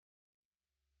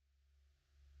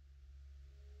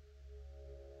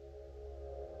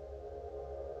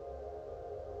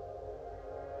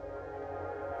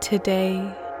Today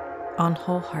on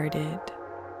Wholehearted,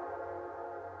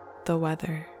 the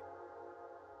weather.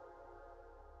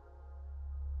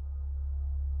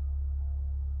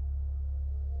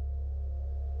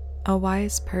 A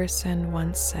wise person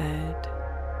once said,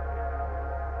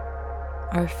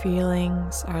 "Our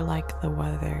feelings are like the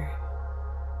weather.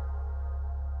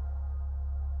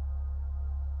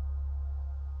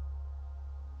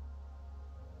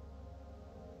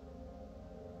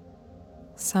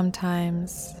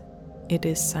 Sometimes it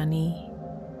is sunny.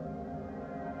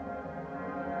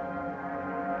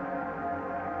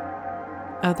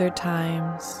 Other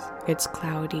times it's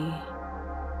cloudy.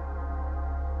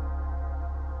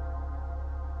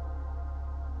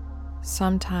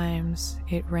 Sometimes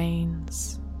it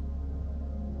rains.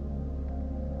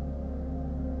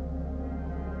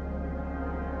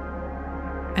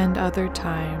 And other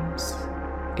times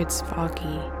it's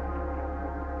foggy.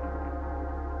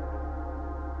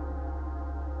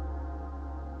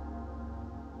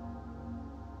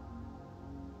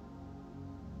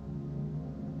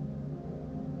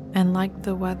 And like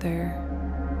the weather,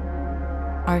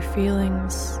 our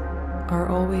feelings are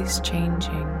always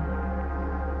changing,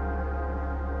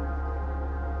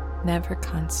 never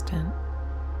constant.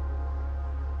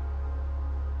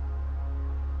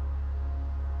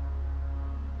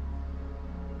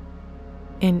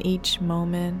 In each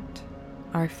moment,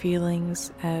 our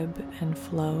feelings ebb and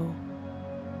flow.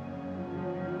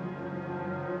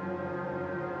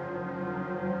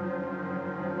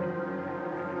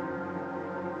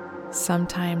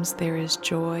 Sometimes there is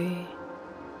joy.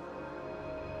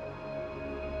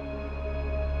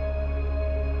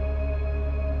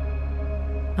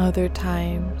 Other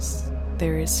times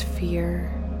there is fear.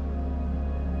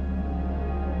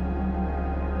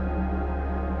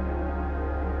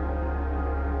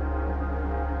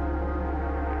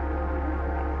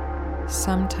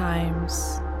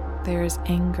 Sometimes there is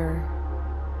anger.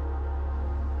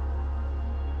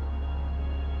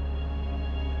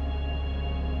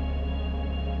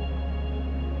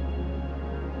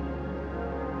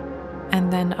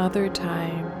 And then other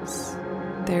times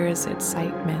there is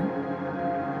excitement.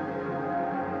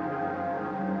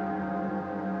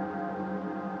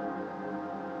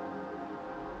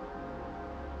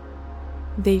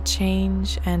 They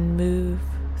change and move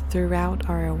throughout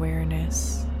our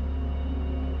awareness.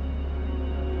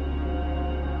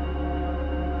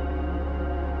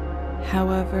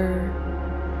 However,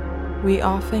 we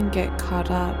often get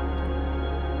caught up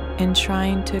in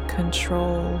trying to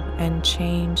control and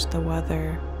change the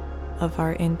weather of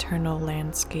our internal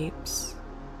landscapes,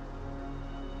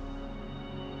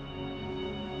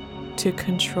 to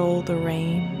control the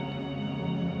rain,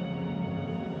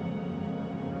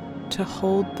 to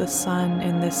hold the sun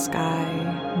in the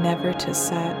sky never to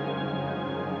set,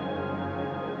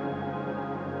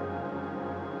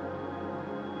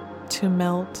 to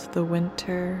melt the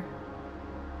winter,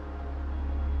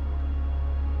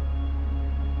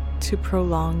 to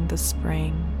prolong the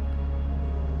spring.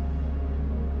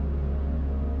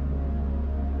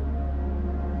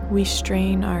 We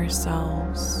strain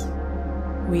ourselves,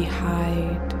 we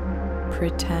hide,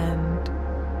 pretend,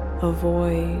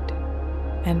 avoid,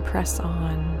 and press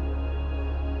on,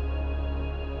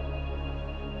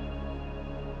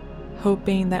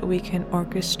 hoping that we can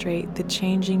orchestrate the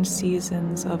changing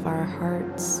seasons of our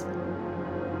hearts,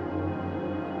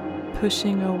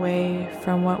 pushing away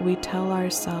from what we tell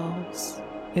ourselves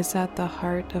is at the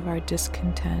heart of our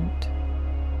discontent.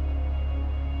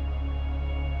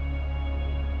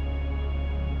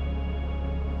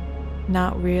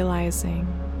 Not realizing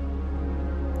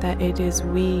that it is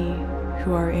we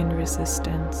who are in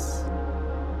resistance.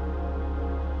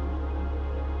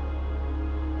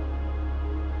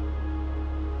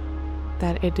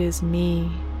 That it is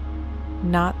me,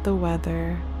 not the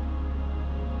weather,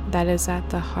 that is at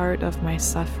the heart of my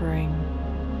suffering.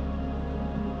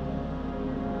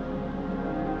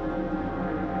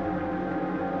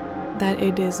 That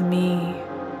it is me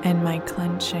and my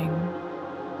clenching,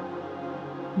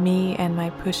 me and my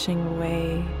pushing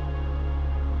away,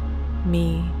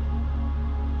 me.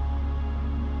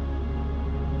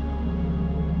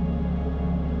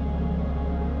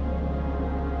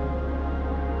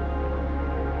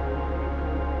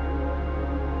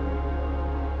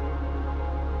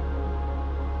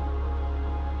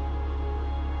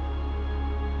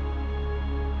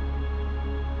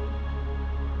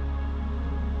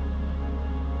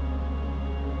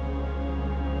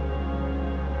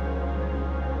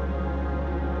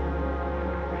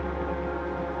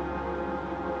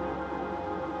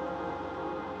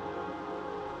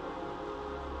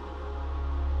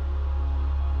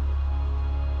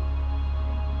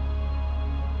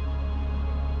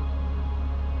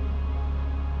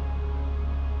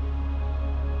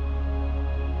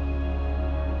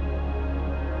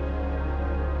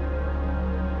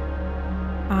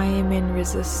 I am in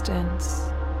resistance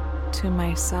to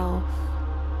myself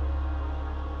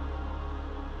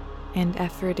and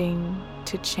efforting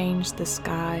to change the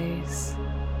skies,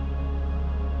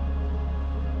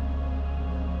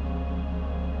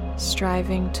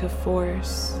 striving to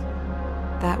force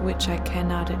that which I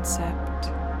cannot accept,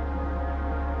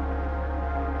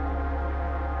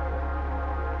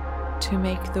 to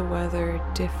make the weather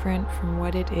different from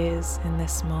what it is in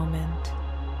this moment.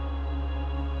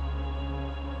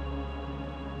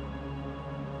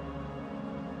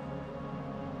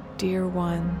 Dear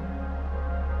one,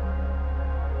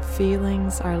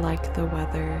 feelings are like the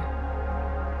weather.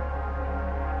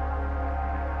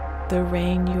 The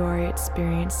rain you are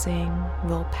experiencing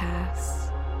will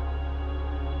pass.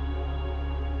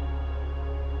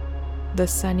 The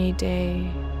sunny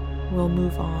day will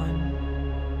move on.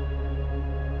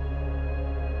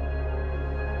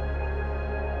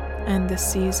 And the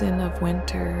season of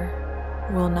winter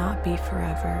will not be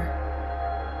forever.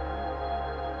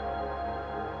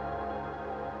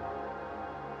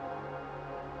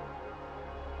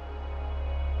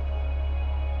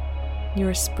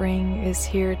 Your spring is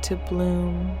here to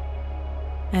bloom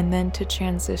and then to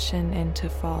transition into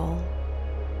fall.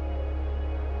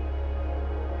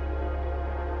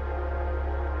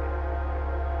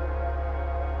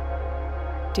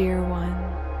 Dear one,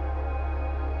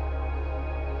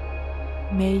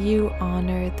 may you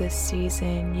honor the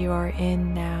season you are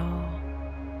in now,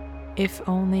 if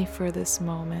only for this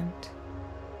moment.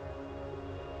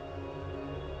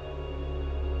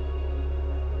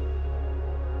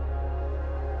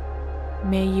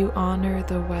 May you honor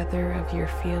the weather of your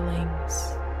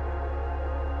feelings.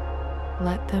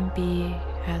 Let them be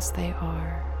as they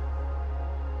are.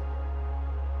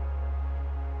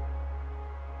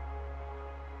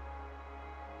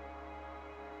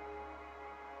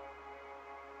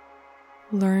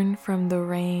 Learn from the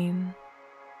rain.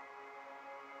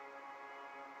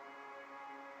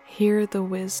 Hear the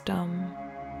wisdom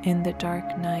in the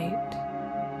dark night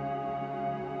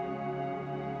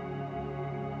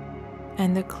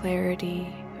and the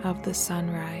clarity of the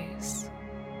sunrise.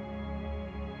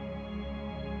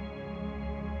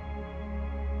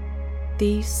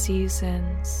 These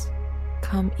seasons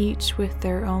come each with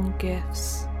their own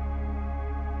gifts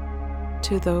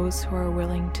to those who are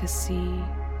willing to see,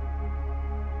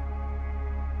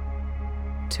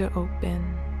 to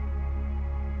open,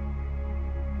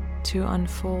 to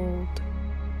unfold,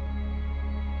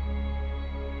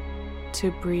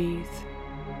 to breathe.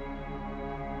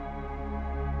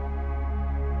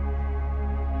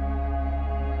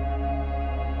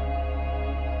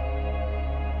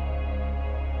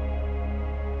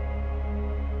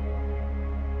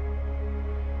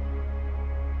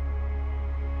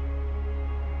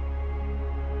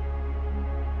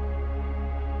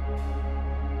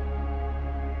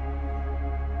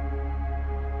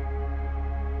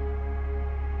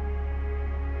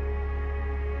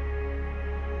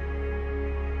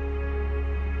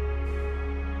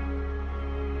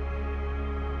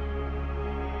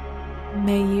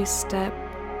 May you step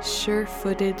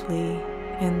sure-footedly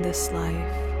in this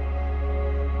life,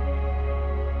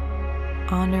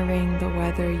 honoring the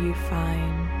weather you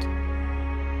find,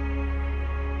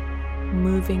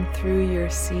 moving through your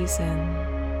season.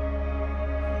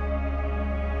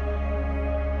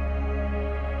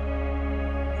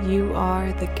 You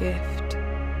are the gift.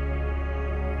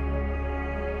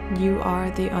 You are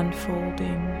the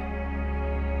unfolding.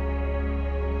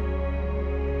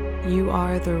 You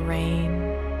are the rain,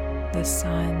 the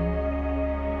sun,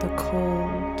 the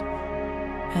cold,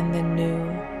 and the new.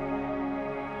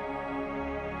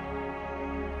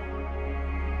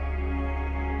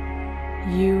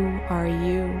 You are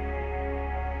you,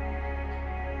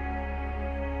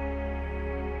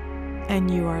 and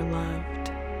you are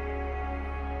loved.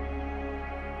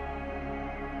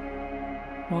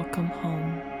 Welcome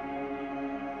home.